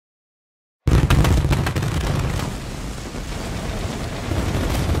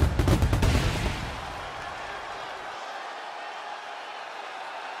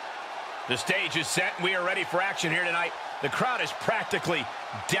The stage is set, and we are ready for action here tonight. The crowd is practically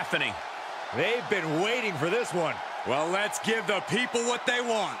deafening. They've been waiting for this one. Well, let's give the people what they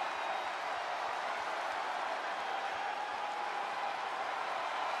want.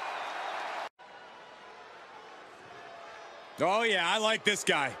 Oh, yeah, I like this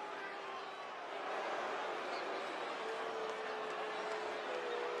guy.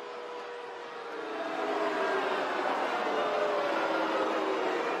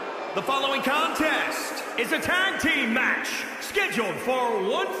 The following contest is a tag team match scheduled for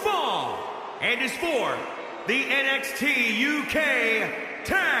one fall and is for the NXT UK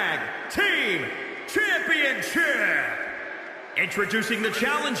Tag Team Championship. Introducing the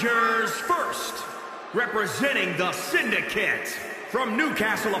challengers first, representing the Syndicate from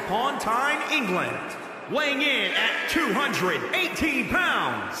Newcastle upon Tyne, England, weighing in at 218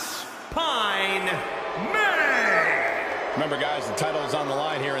 pounds, Pine May. Remember, guys, the title is on the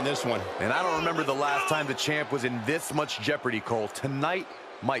line here in this one. And I don't remember the last time the champ was in this much jeopardy, Cole. Tonight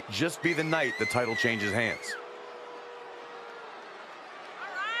might just be the night the title changes hands. All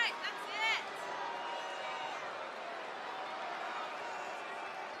right,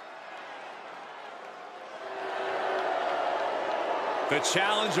 that's The it.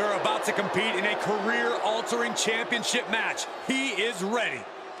 challenger about to compete in a career-altering championship match. He is ready.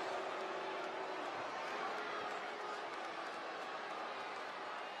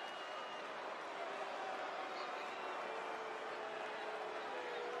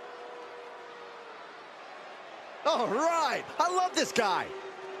 All right, I love this guy.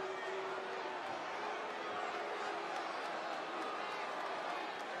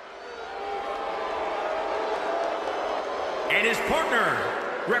 And his partner,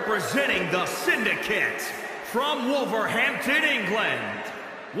 representing the Syndicate from Wolverhampton, England,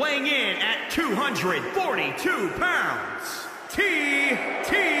 weighing in at 242 pounds,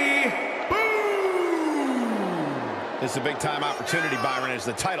 T.T. This is a big-time opportunity, Byron, as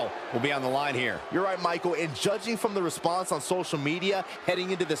the title will be on the line here. You're right, Michael, and judging from the response on social media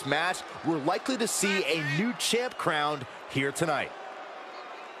heading into this match, we're likely to see a new champ crowned here tonight.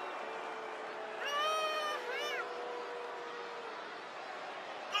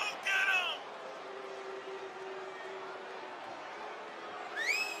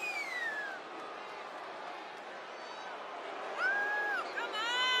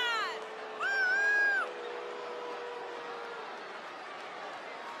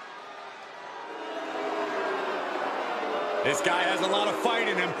 This guy has a lot of fight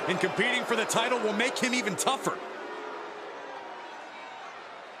in him, and competing for the title will make him even tougher.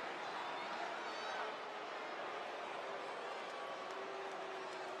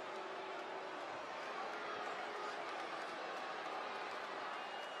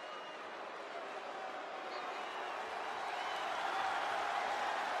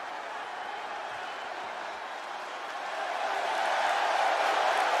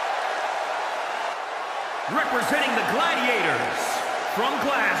 Representing the Gladiators from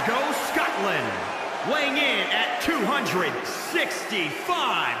Glasgow, Scotland, weighing in at 265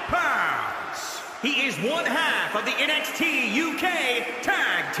 pounds. He is one half of the NXT UK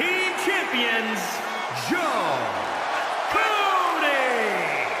Tag Team Champions, Joe Cody.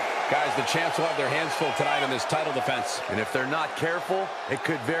 Guys, the champs will have their hands full tonight on this title defense. And if they're not careful, it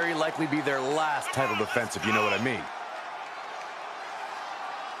could very likely be their last title defense, if you know what I mean.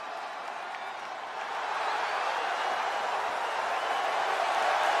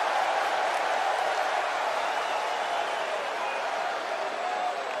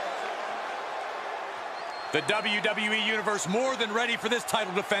 The WWE Universe more than ready for this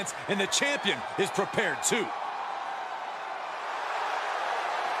title defense, and the champion is prepared too.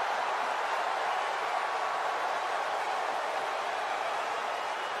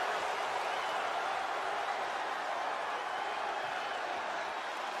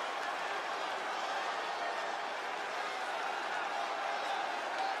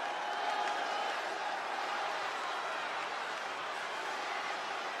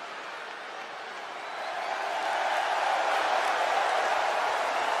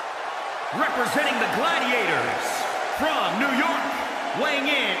 Representing the Gladiators from New York, weighing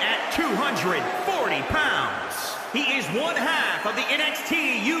in at 240 pounds. He is one half of the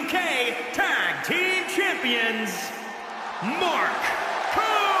NXT UK Tag Team Champions, Mark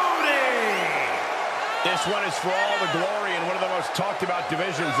Cody. This one is for all the glory in one of the most talked about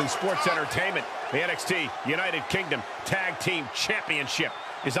divisions in sports entertainment. The NXT United Kingdom Tag Team Championship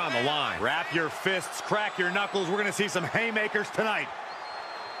is on the line. Wrap your fists, crack your knuckles. We're going to see some haymakers tonight.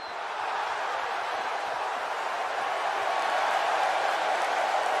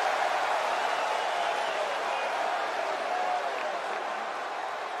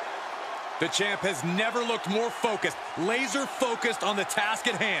 The champ has never looked more focused, laser focused on the task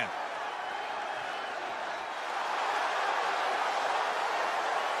at hand.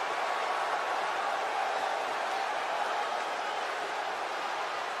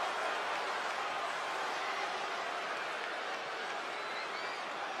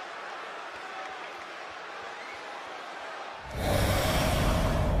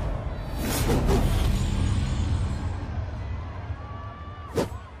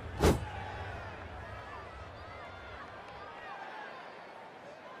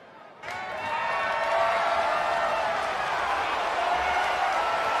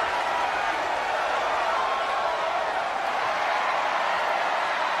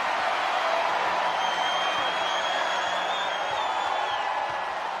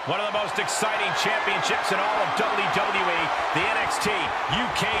 One of the most exciting championships in all of WWE, the NXT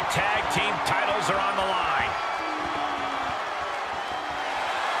UK Tag Team titles are on the line.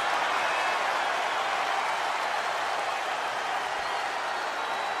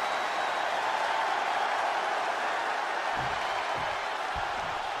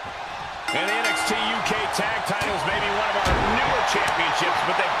 And the NXT UK Tag titles may be one of our newer championships,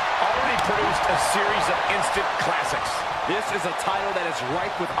 but they've already produced a series of instant classics. This is a title that is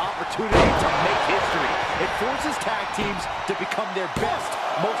ripe with opportunity to make history. It forces tag teams to become their best,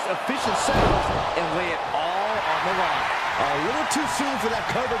 most efficient selves and lay it all on the line. A little too soon for that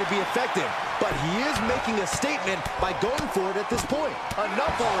cover to be effective, but he is making a statement by going for it at this point.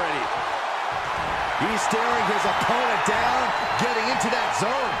 Enough already. He's staring his opponent down, getting into that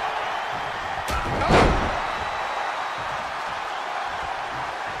zone.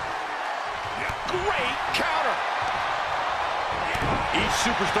 Great counter. Each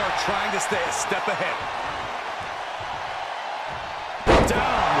superstar trying to stay a step ahead.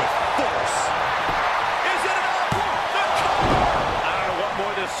 Down with force. Is it enough? The cover! I don't know what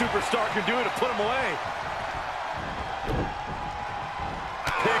more this superstar can do to put him away.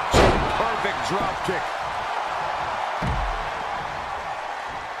 Picture perfect drop kick.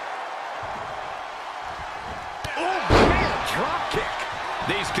 Oh, man, drop kick.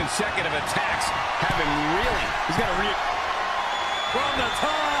 These consecutive attacks have him reeling. He's got to From the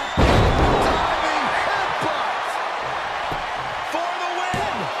top. Diving headbutt. for the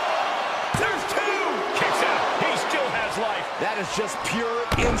win. There's two. Kicks out. He still has life. That is just pure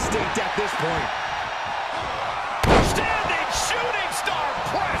instinct at this point. Standing shooting star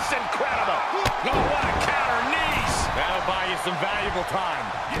press. Incredible. Oh, what a counter. Knees. That'll buy you some valuable time.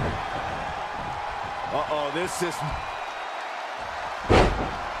 Uh-oh, this is...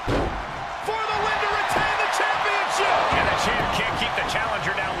 For the win to retain the championship. And the champ can't keep the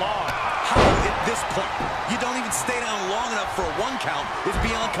challenger down long. How at this point you don't even stay down long enough for a 1 count is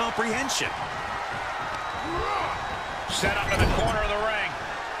beyond comprehension. Set up in the corner of the ring.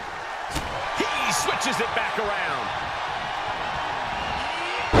 He switches it back around.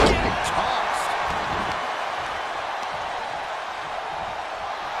 Getting tossed.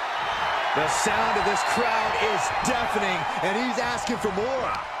 The sound of this crowd is deafening, and he's asking for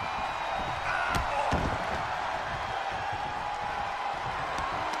more.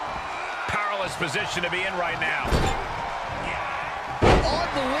 Powerless position to be in right now.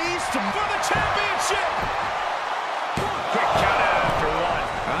 Unleashed For the championship. Quick count out after 1.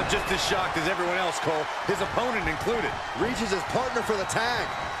 I'm just as shocked as everyone else, Cole, his opponent included. reaches his partner for the tag.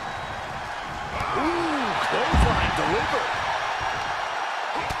 Ooh, clothesline delivered.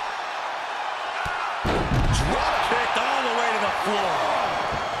 Drop kicked all the way to the floor.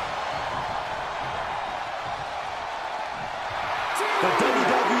 The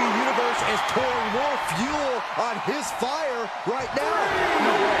WWE Universe is pouring more fuel on his fire right now.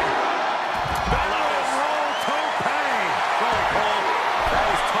 No way. That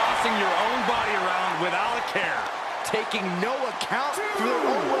is tossing your own body around without a care. Taking no account for their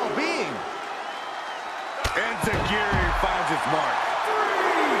own well-being. And Takiri finds its mark.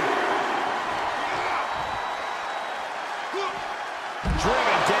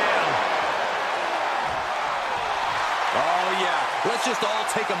 Driven down. Oh, yeah. Let's just all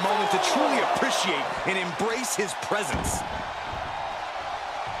take a moment to truly appreciate and embrace his presence.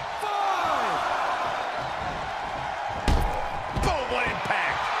 Boom, what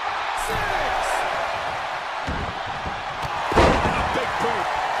impact. 6. Big boot.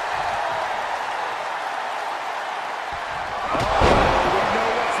 We know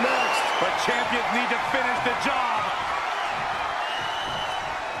what's next. But champions need to finish the job.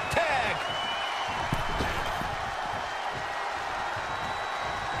 Tag.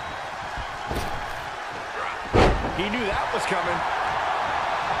 He knew that was coming.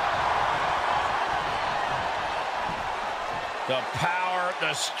 The power,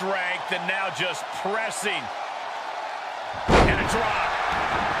 the strength, and now just pressing. And a drop.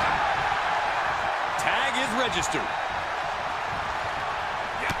 Tag is registered.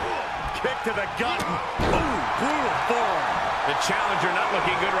 Kick to the gut. Ooh, brutal form. The challenger not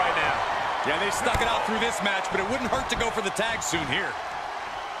looking good right now. Yeah, they stuck it out through this match, but it wouldn't hurt to go for the tag soon here.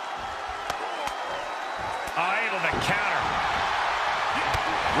 Able to counter.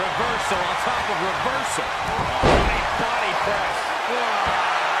 Reversal on top of reversal. Right body press.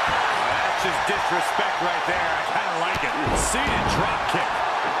 That's just disrespect right there. I kind of like it. Seated drop kick.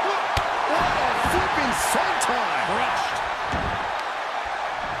 What a flipping senton. Crushed.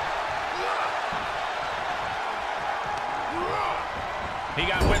 He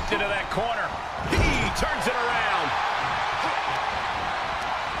got whipped into that corner. He turns it around.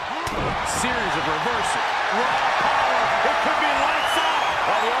 Series of reversals. Raw power. It could be lights out.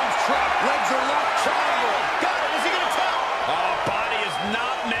 Oh, the arms trapped. Legs are locked. Triangle. Got it. Is he going to tap? Oh, body is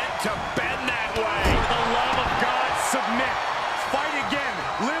not meant to bend that way. For the love of God, submit. Fight again.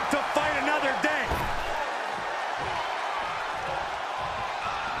 Live to fight another day.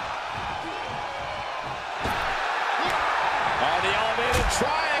 Oh, the elevated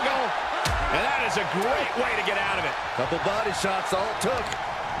triangle. And that is a great way to get out of it. Couple body shots, all it took.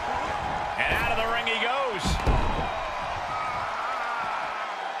 And out of the ring he goes.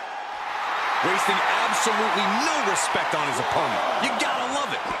 Wasting absolutely no respect on his opponent. You gotta love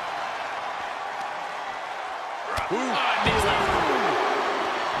it.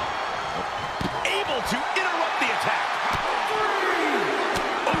 Able to interrupt the attack.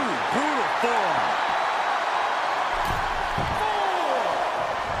 Ooh, brutal form.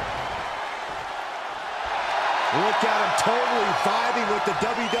 Look at him totally vibing with the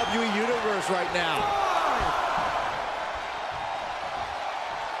WWE Universe right now.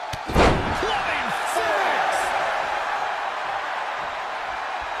 Flying forex.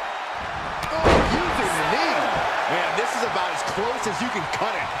 Oh, using the knee. Man, this is about as close as you can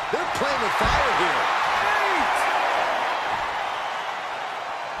cut it. They're playing with fire here.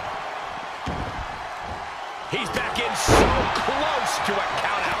 He's back in so close to a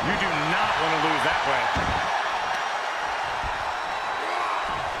countout. You do not want to lose that way.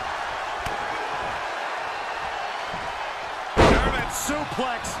 German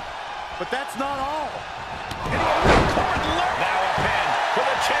suplex, but that's not all. Now a pin for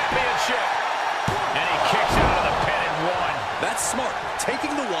the championship. And he kicks out of the pin and one. That's smart.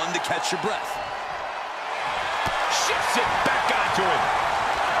 Taking the one to catch your breath. Shifts it back onto him.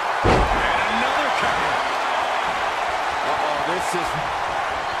 And another counter. Uh-oh, this is...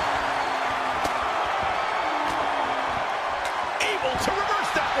 Able to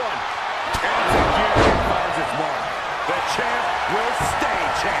reverse that one. And again, finds its mark. The champ will stay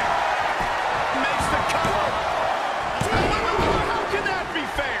champ. Makes the cover. How can that be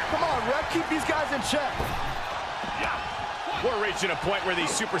fair? Come on, ref, keep these guys in check. We're reaching a point where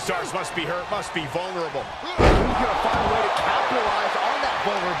these superstars must be hurt, must be vulnerable. Who's going to find a way to capitalize on that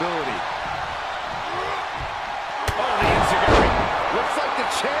vulnerability? Oh, the enziguri. Looks like the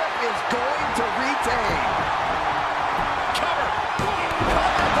champ is going to retain. Cover.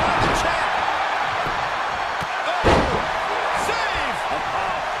 Cover by the champ. Oh, save.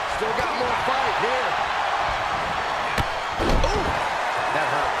 Still got more fight here. Ooh, that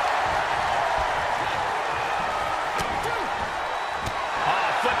hurt.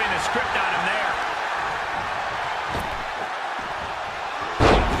 Flipping the script on him there.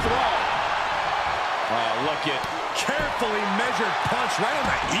 Throw. Oh, look at Carefully measured punch right on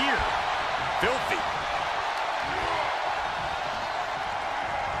the ear. Filthy.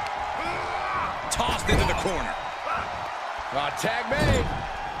 Tossed into the corner. tag made.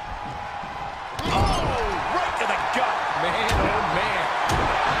 Oh, right to the gut. Man, oh man.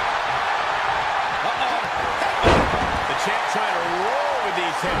 The champ trying to roll with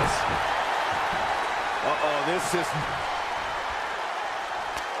these hits. This is...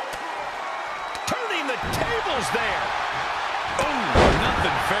 Turning the tables there. Oh,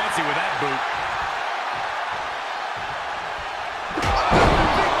 nothing fancy with that boot.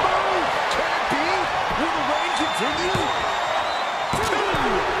 Big move! Can it be? Will the reign continue?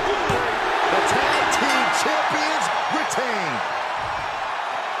 The tag team champions retain.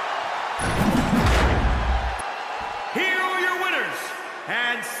 Here are your winners,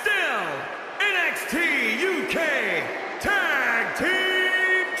 and still NXT UK Tag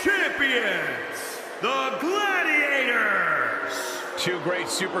Team Champions, the Gladiators. Two great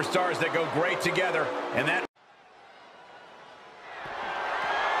superstars that go great together, and that...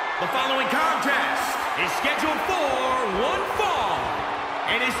 The following contest is scheduled for one fall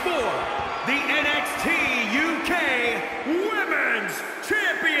and is for the NXT UK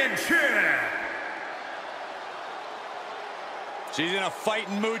She's in a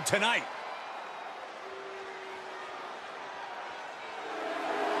fighting mood tonight.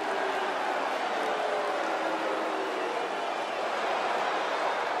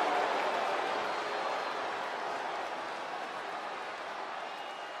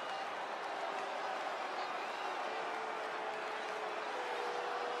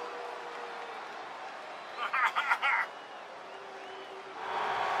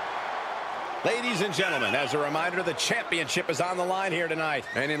 Ladies and gentlemen, as a reminder, the championship is on the line here tonight.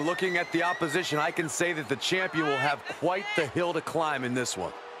 And in looking at the opposition, I can say that the champion will have quite the hill to climb in this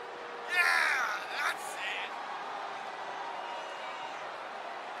one.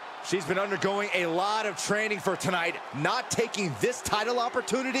 She's been undergoing a lot of training for tonight, not taking this title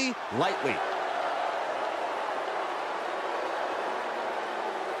opportunity lightly.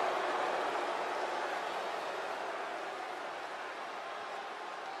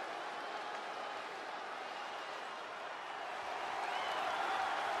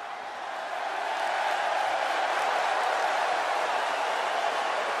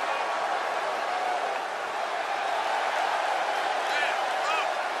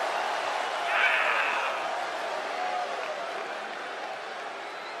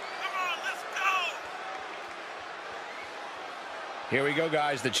 Here we go,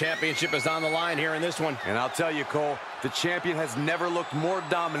 guys. The championship is on the line here in this one. And I'll tell you, Cole, the champion has never looked more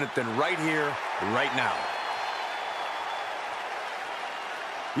dominant than right here, right now.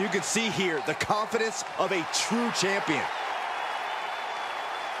 You can see here the confidence of a true champion.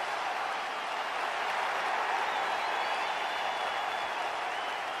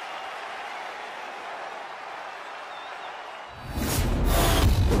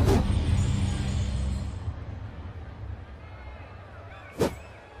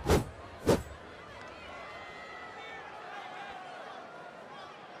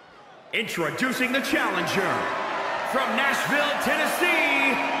 Introducing the challenger, from Nashville,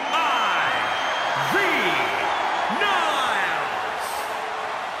 Tennessee, Nile.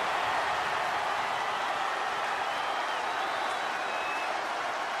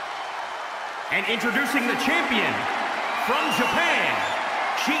 And introducing the champion, from Japan,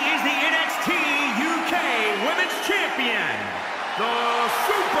 she is the NXT UK Women's Champion, the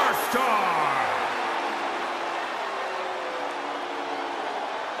Superstar.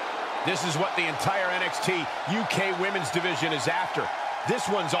 This is what the entire NXT UK Women's Division is after. This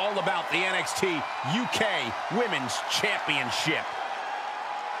one's all about the NXT UK Women's Championship.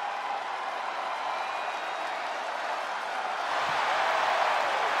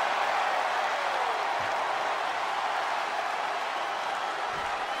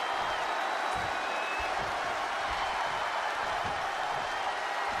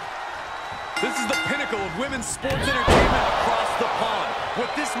 This is the pinnacle of women's sports entertainment across the pond.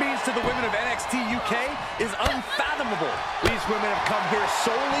 What this means to the women of NXT UK is unfathomable. These women have come here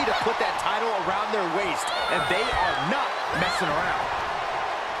solely to put that title around their waist, and they are not messing around.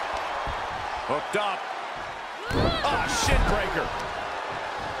 Hooked up. Ah, shin breaker.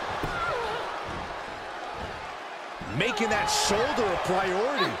 Making that shoulder a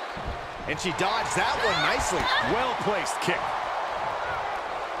priority. And she dodged that one nicely. Well-placed kick.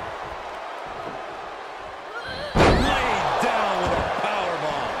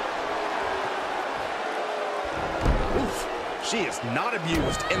 She is not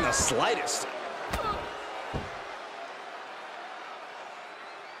amused in the slightest.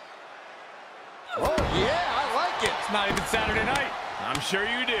 Oh, yeah, I like it. It's not even Saturday night. I'm sure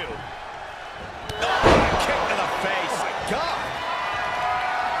you do. Oh, kick to the face. Oh, my God.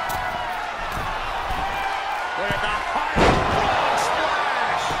 Look at the high frog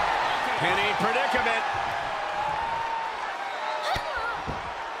splash. Penny predicament.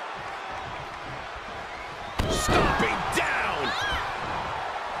 Stomping down.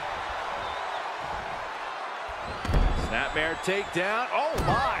 Snapmare takedown. Oh,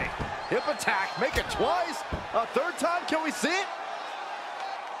 my. Hip attack. Make it twice. A third time. Can we see it?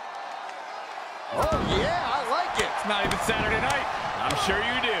 Oh, yeah, I like it. It's not even Saturday night. I'm sure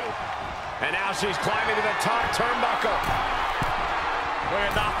you do. And now she's climbing to the top turnbuckle. Look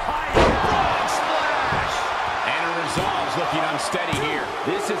at the high frog splash. And her resolve's looking unsteady here.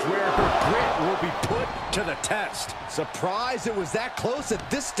 This is where her grit will be put to the test. Surprised it was that close at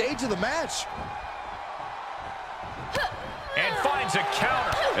this stage of the match. And finds a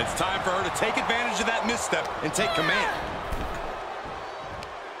counter. It's time for her to take advantage of that misstep and take command.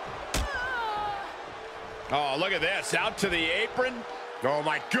 Oh, look at this. Out to the apron. Oh,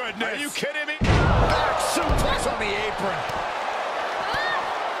 my goodness. Are you kidding me? Back suplex on the apron.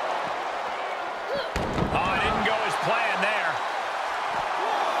 Oh, it didn't go as planned there.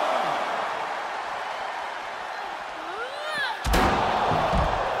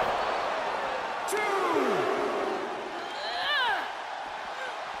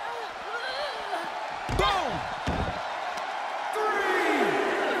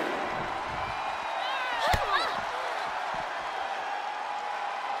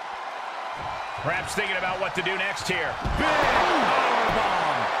 Perhaps thinking about what to do next here. Big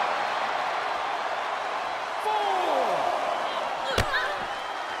powerbomb. 4.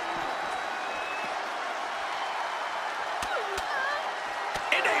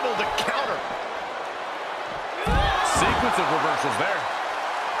 Enabled to counter. Sequence of reversals there.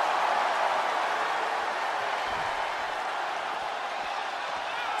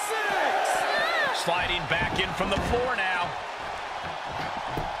 Sliding back in from the floor now.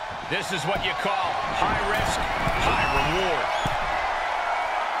 This is what you call high risk, high reward.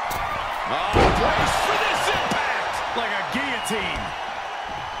 Oh, brace for this impact! Like a guillotine.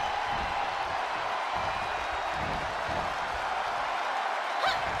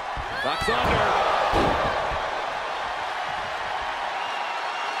 Ducks under.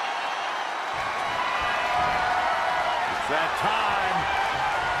 It's that time.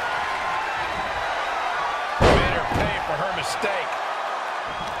 Made her pay for her mistake.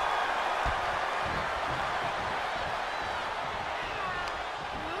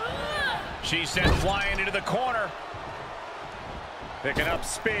 She's sent flying into the corner. Picking up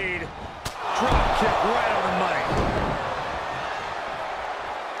speed. Drop kick right on the money.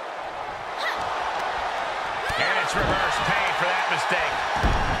 And it's reverse pain for that mistake.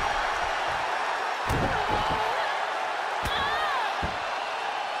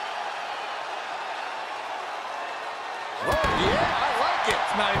 Oh, yeah, I like it.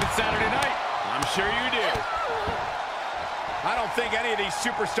 It's not even Saturday night. I'm sure you do. I don't think any of these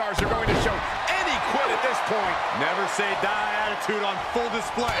superstars are going to show any quit at this point. Never say die attitude on full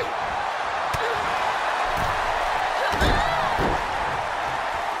display.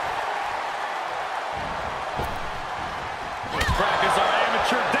 Let's practice our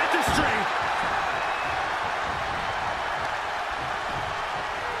amateur dentistry.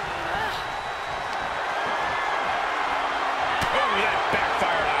 Oh, that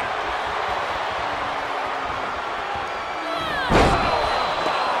backfired on him.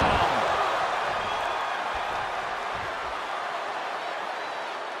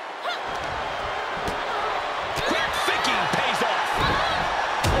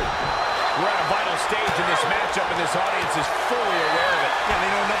 And this audience is fully aware of it. Yeah, they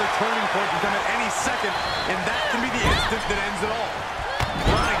know another turning point can come at any second, and that can be the instant that ends it all.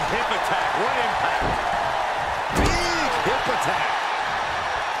 Running hip attack. What impact. Big hip attack.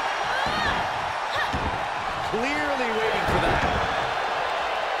 Clearly waiting for that.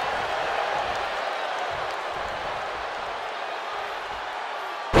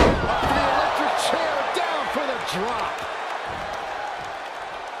 Up to the electric chair, down for the drop.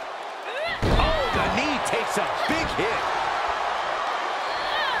 Takes a big hit.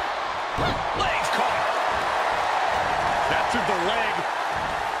 Legs caught. Captured the leg.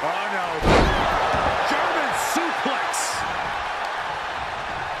 Oh, no. German suplex.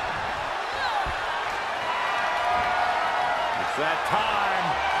 It's that time.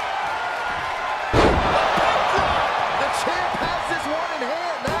 The champ has this one in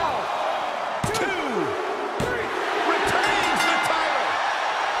hand now. 2. Retains the title.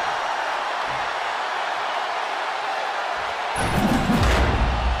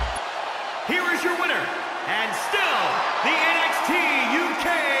 Here is your winner, and still the NXT UK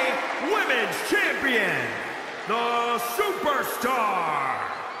Women's Champion, the Superstar.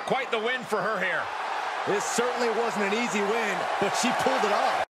 Quite the win for her here. This certainly wasn't an easy win, but she pulled it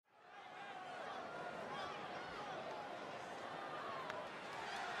off.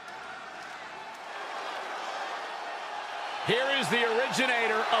 Here is the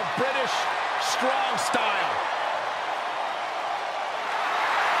originator of British strong style.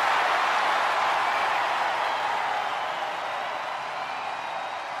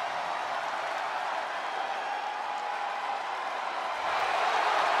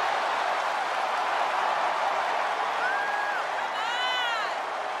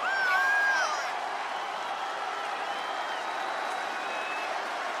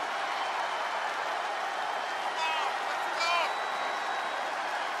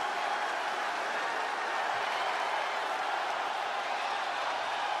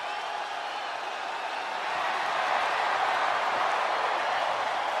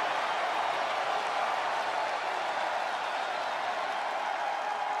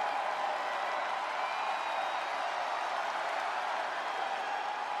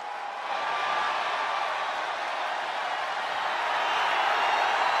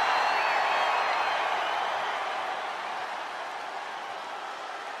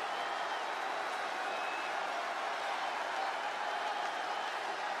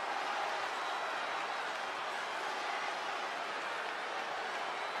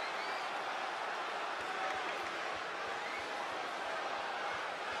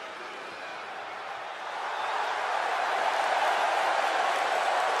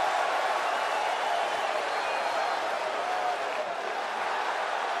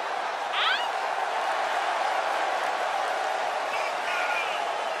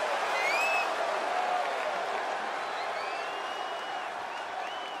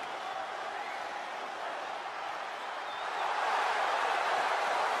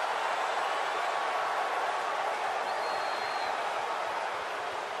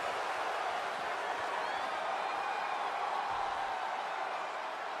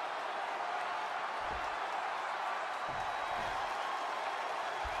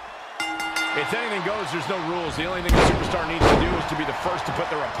 It's anything goes, there's no rules. The only thing a superstar needs to do is to be the first to put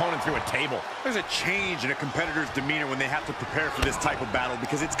their opponent through a table. There's a change in a competitor's demeanor when they have to prepare for this type of battle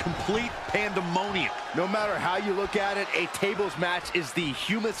because it's complete pandemonium. No matter how you look at it, a tables match is the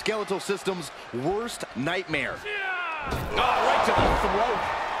human skeletal system's worst nightmare. Oh, right to the throat.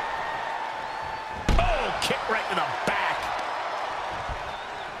 Oh, kick right to the back.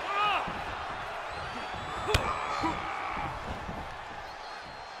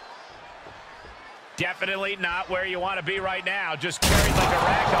 Definitely not where you want to be right now. Just carried like a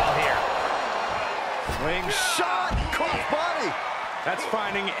ragdoll here. Swing shot, crossbody. That's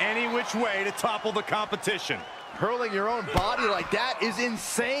finding any which way to topple the competition. Hurling your own body like that is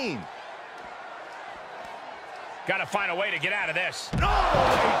insane. Got to find a way to get out of this. All the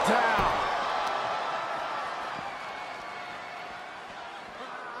way down.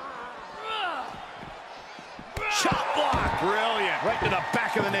 Chop block. Brilliant. Right to the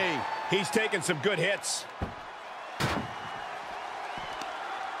back of the knee. He's taking some good hits.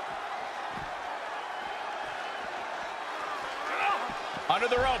 Under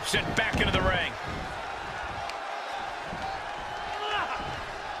the ropes and back into the ring.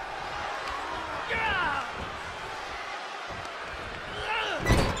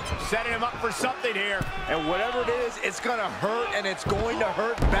 Setting him up for something here. And whatever it is, it's going to hurt, and it's going to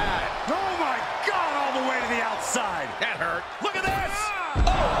hurt bad. Oh, my God, all the way to the outside. That hurt. Look at this.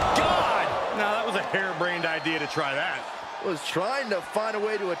 Oh, God. Now, that was a harebrained idea to try that. Was trying to find a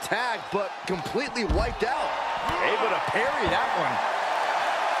way to attack, but completely wiped out. Able to parry that one.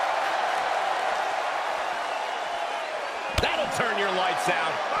 That'll turn your lights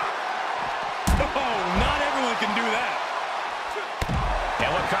out. Oh, not everyone can do that. And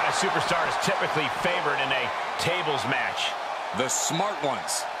what kind of superstar is typically favored in a tables match? The smart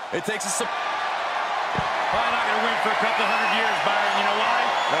ones. It takes a... Probably not going to win for a couple hundred years, Byron. You know why?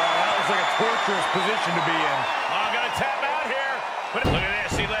 That was like a torturous position to be in. Oh, I'm going to tap out here. But look at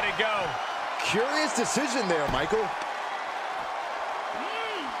this. He let it go. Curious decision there, Michael.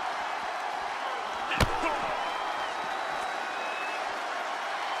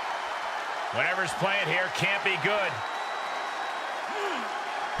 Whatever's playing here can't be good.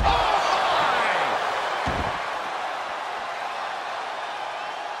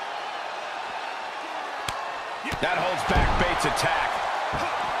 That holds back Bate's attack.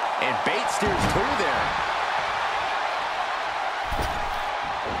 And Bate steers through there.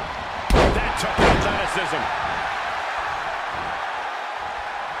 That took athleticism.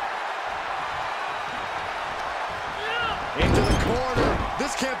 Into the corner.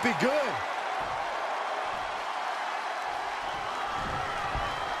 This can't be good.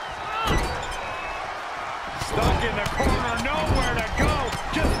 Stuck in the corner, nowhere to go.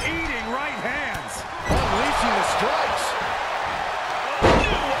 Just eating right hands. Unleashing the strikes.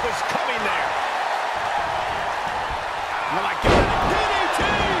 Knew what was coming there. Oh my God. DDT!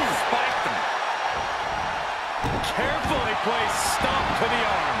 Spiked him. Carefully placed stomp to the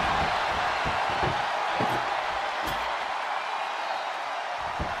arm.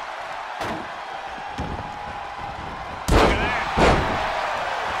 Look at that.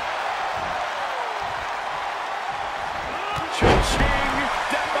 Cha-ching.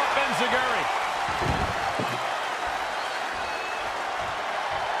 Step up Enziguri.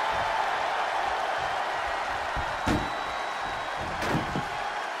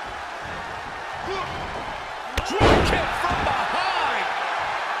 Drop kick from behind.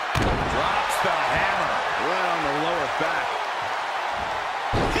 Drops the hammer. Right on the lower back.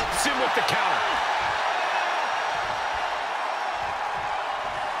 Hits him with the counter.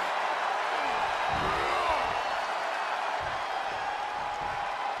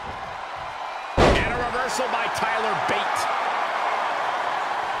 And a reversal by Tyler Bate.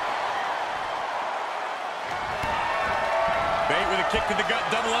 Bate with a kick to the gut,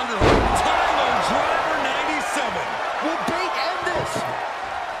 double underhook. Tyler driver 97. Will Bate end this?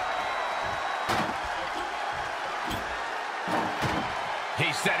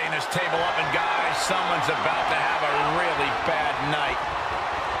 He's setting this table up, and guys, someone's about to have a really bad night.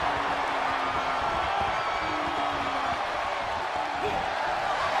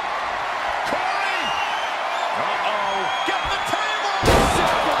 Corey! Uh-oh. Get the table!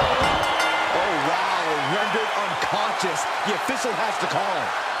 Oh, wow. Rendered unconscious. The official has to call him.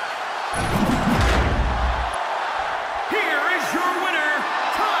 Here is your winner,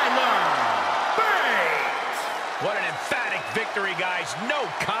 Tyler Bate. What an emphatic victory, guys. No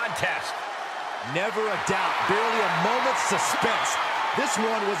contest. Never a doubt. Barely a moment's suspense. This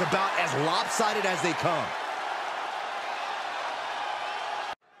one was about as lopsided as they come.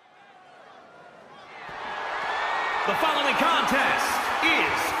 The following contest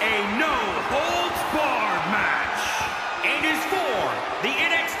is a no-holds-barred match and is for the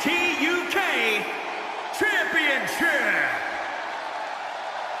NXT UK Championship.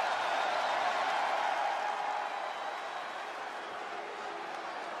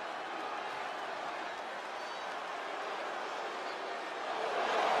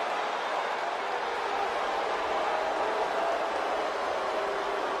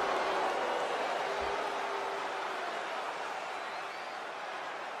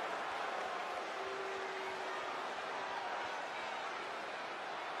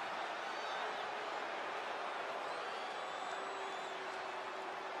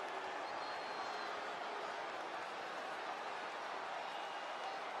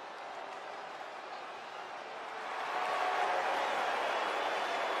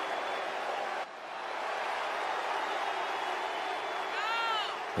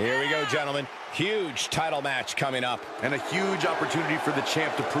 Here we go, gentlemen. Huge title match coming up. And a huge opportunity for the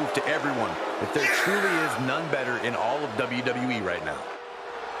champ to prove to everyone that there truly is none better in all of WWE right now.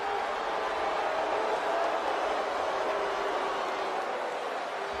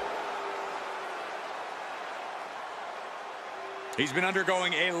 He's been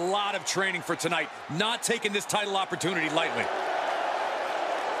undergoing a lot of training for tonight, not taking this title opportunity lightly.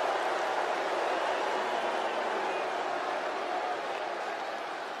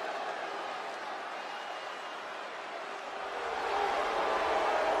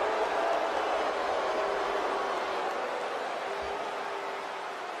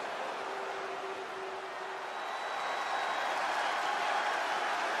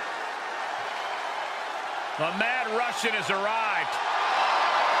 The Mad Russian has arrived.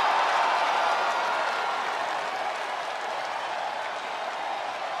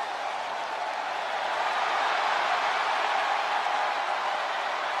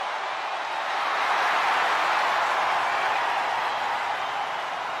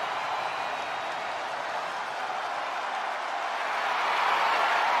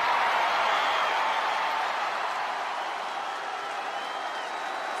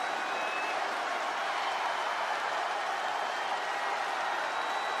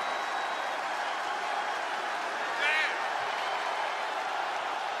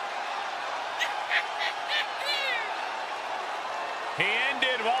 He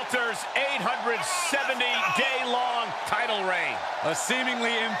ended Walter's 870-day-long title reign. A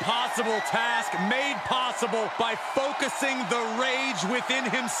seemingly impossible task made possible by focusing the rage within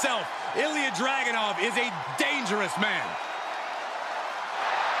himself. Ilja Dragunov is a dangerous man.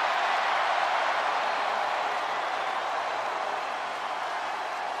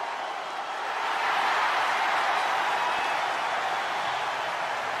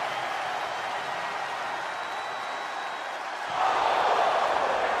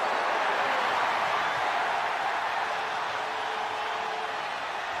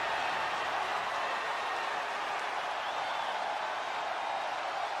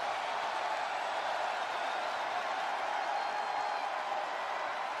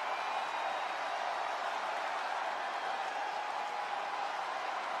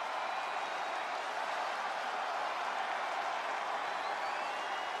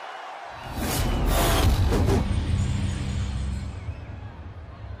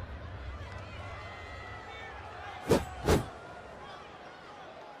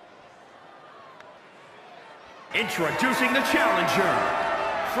 Introducing the challenger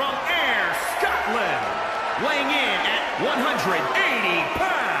from Ayr, Scotland, weighing in at 180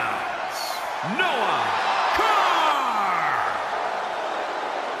 pounds, Noam.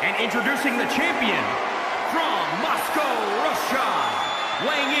 And introducing the champion from Moscow, Russia,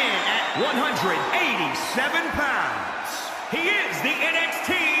 weighing in at 187 pounds. He is the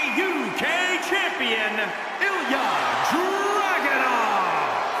NXT UK champion, Ilja Dragunov.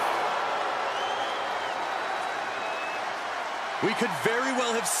 We could very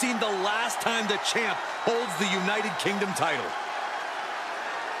well have seen the last time the champ holds the United Kingdom title.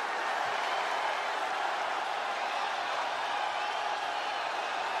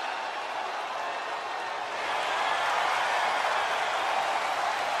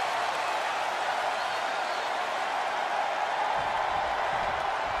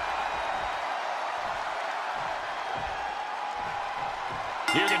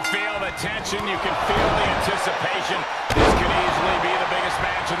 You can feel the tension, you can feel the anticipation. This could easily be the biggest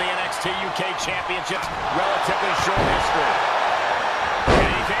match in the NXT UK Championship's relatively short history.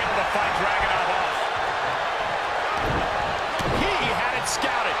 And he's able to fight Dragunov off. He had it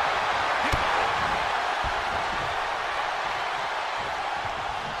scouted.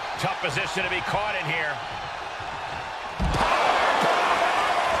 Tough position to be caught in here.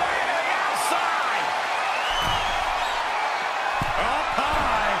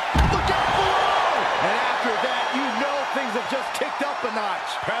 a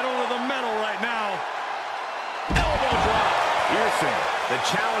notch. Pedal to the metal right now. Elbow drop. Piercing. The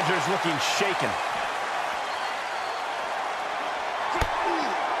challenger's looking shaken.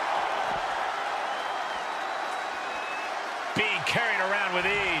 Being carried around with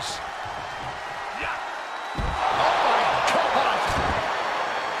ease.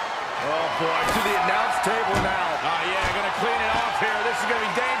 Oh, boy, to the announce table now. Oh, yeah, gonna clean it off here. This is gonna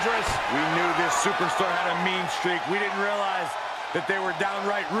be dangerous. We knew this superstar had a mean streak. We didn't realize that they were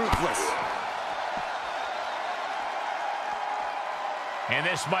downright ruthless. And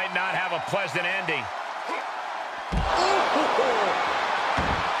this might not have a pleasant ending.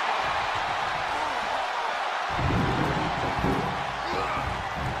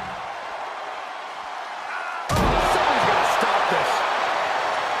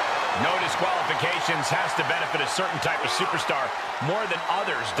 No disqualifications has to benefit a certain type of superstar more than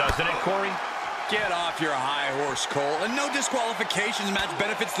others, doesn't it, Corey? Get off your high horse, Cole. And no disqualifications match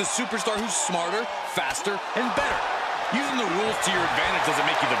benefits the superstar who's smarter, faster, and better. Using the rules to your advantage doesn't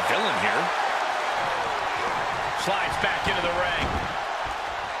make you the villain here. Slides back into the ring.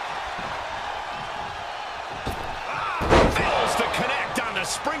 Fails to connect on the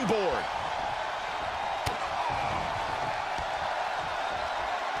springboard.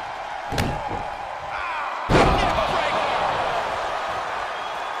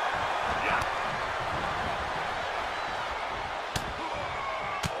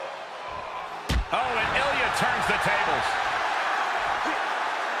 Oh, and Ilja turns the tables.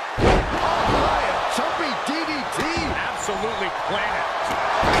 Jumping DDT. Absolutely planet.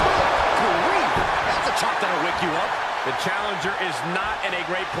 Grief. That's a chop that'll wake you up. The challenger is not in a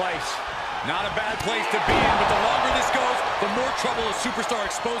great place. Not a bad place to be in, but the longer this goes, the more trouble a superstar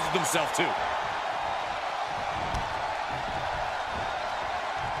exposes themselves to.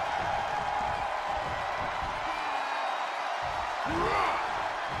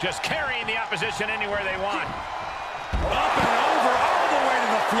 Just carrying the opposition anywhere they want. Up and over, all the way to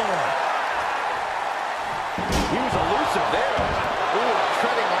the floor. He was elusive there. Ooh,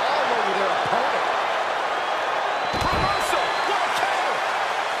 treading all over their opponent. Reversal! What a counter!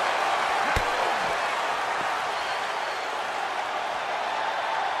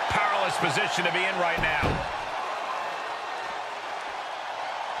 Powerless position to be in right now.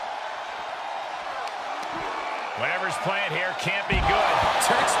 Whatever's playing here can't be good.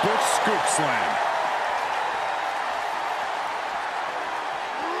 Textbook scoop slam.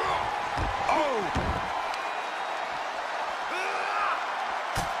 Oh!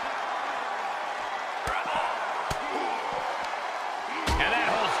 And that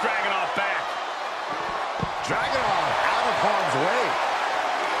holds Dragunov back. Dragunov out of harm's way.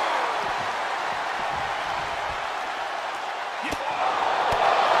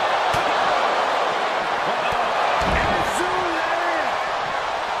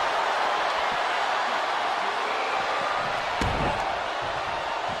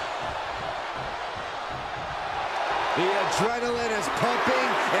 The adrenaline is pumping,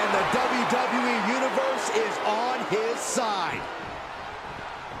 and the WWE Universe is on his side.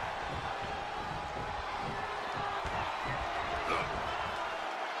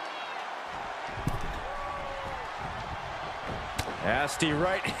 Nasty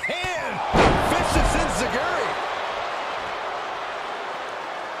right hand. Vicious enziguri.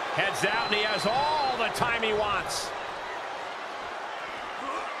 Heads out, and he has all the time he wants.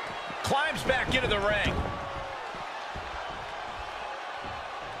 Climbs back into the ring.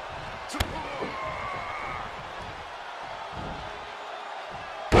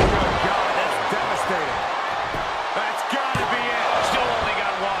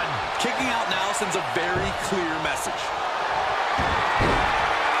 Sends a very clear message.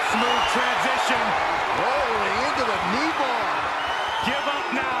 Smooth transition. Rolling into the knee bar. Give up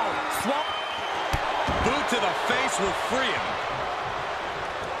now. Swap. Boot to the face will free him.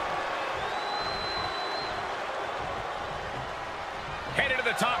 Headed to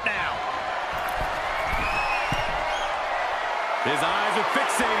the top now. His eyes are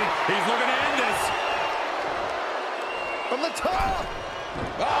fixated. He's looking to end this. From the top.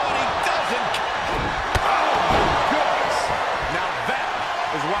 Oh, and he doesn't. Oh, my goodness. Now that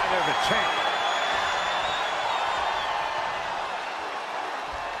is why there's a champ.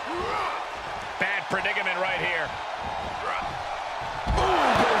 Bad predicament right here. Ooh,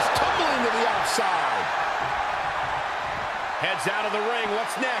 goes tumbling to the outside. Heads out of the ring.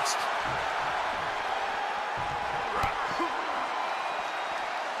 What's next?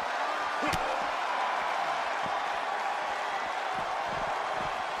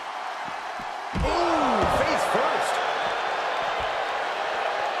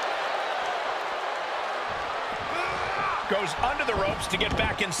 Goes moves under the ropes to get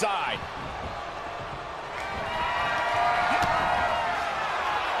back inside.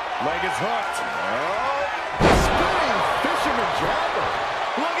 Leg is hooked. Oh, spinning fisherman jabber.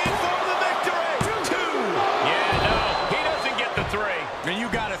 Looking for the victory. 2. Yeah, no, he doesn't get the 3. And you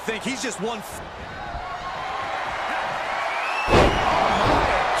got to think, he's just one...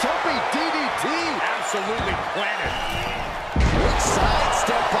 Jumping DDT. Absolutely planted. Quick side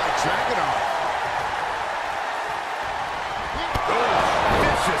step by Dragunov.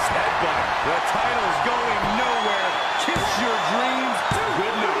 Vicious headbutt. The title's going nowhere. Kiss your dreams.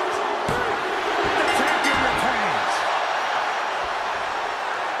 Good night. The champion retains.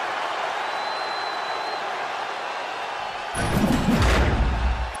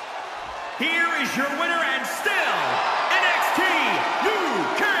 Here is your winner and still NXT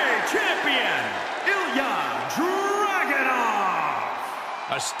UK Champion, Ilja Dragunov.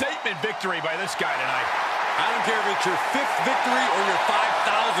 A statement victory by this guy tonight. I don't care if it's your 5th victory or your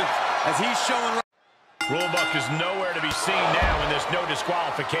 5,000th, as he's showing... Rulebook is nowhere to be seen now in this no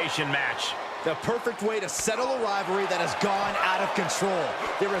disqualification match. The perfect way to settle a rivalry that has gone out of control.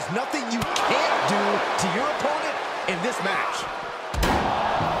 There is nothing you can't do to your opponent in this match.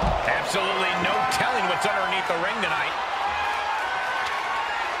 Absolutely no telling what's underneath the ring tonight.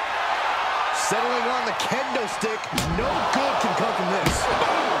 Settling on the kendo stick, no good can come from this.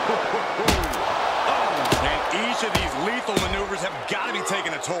 And each of these lethal maneuvers have got to be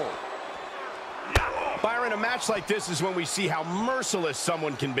taking a toll. Byron, a match like this is when we see how merciless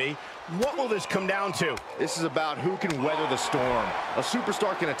someone can be. What will this come down to? This is about who can weather the storm. A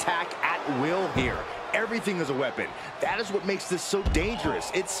superstar can attack at will here. Everything is a weapon. That is what makes this so dangerous.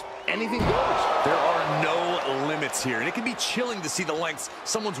 It's anything goes. There are no limits here, and it can be chilling to see the lengths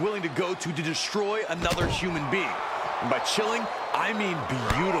someone's willing to go to destroy another human being. And by chilling, I mean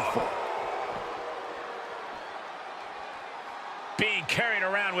beautiful. Being carried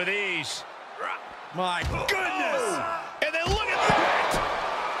around with ease. My goodness! Oh, and then look at that!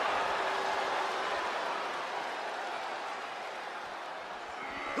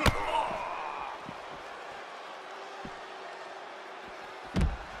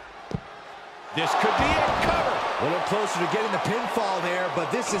 This could be a cover. A little closer to getting the pinfall there, but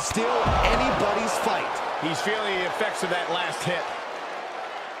this is still anybody's fight. He's feeling the effects of that last hit.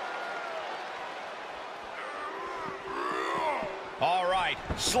 All right,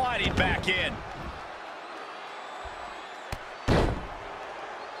 sliding back in.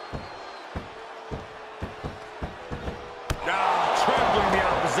 Trampling the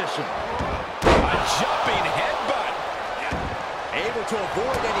opposition. A jumping headbutt. Able to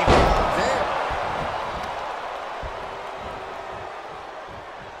avoid any harm there.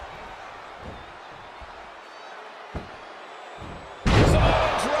 Samoa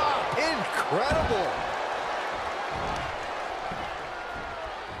drop. Incredible.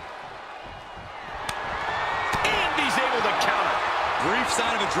 And he's able to counter. Brief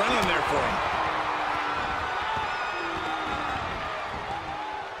sign of adrenaline there for him.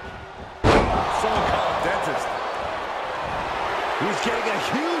 Someone call a dentist. He's getting a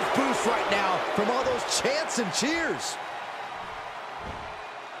huge boost right now from all those chants and cheers.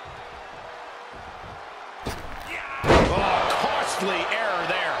 Oh, costly error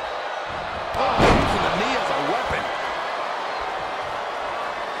there. Oh, using the knee as a weapon.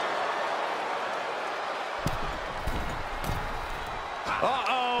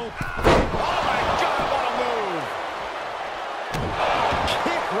 Uh-oh. Oh, my God, what a move.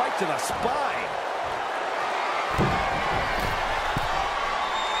 Kick right to the spine.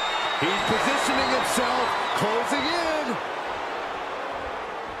 He's positioning himself, closing in.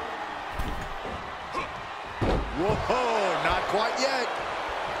 Whoa, not quite yet.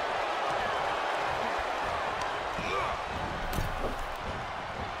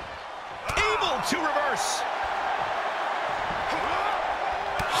 Able to reverse.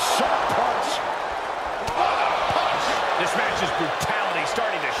 Sharp punch. This match's brutality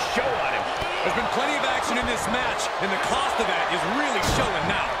starting to show on him. There's been plenty of action in this match, and the cost of that is really showing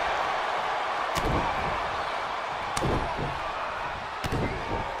now.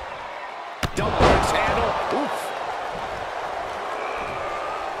 Double axe handle. Oof.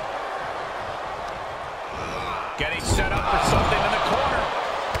 Getting set up for something in the corner.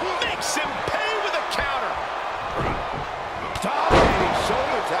 Makes him pay with a counter. Dominating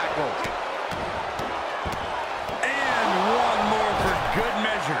shoulder tackle. And one more for good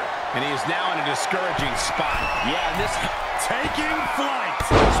measure. And he is now in a discouraging spot. Yeah, and this taking flight.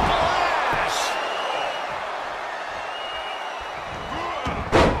 Splash!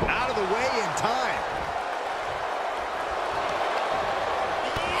 Out of the way in time.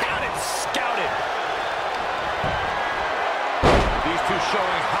 Had it scouted.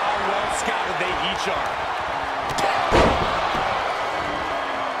 showing how well scouted they each are.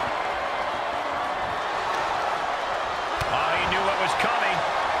 Oh, he knew what was coming.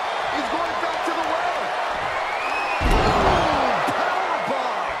 He's going back to the well.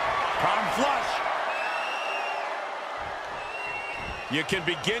 Powerbomb. Palm flush. You can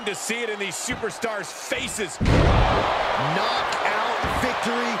begin to see it in these superstars' faces. Knockout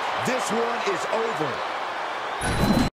victory. This one is over.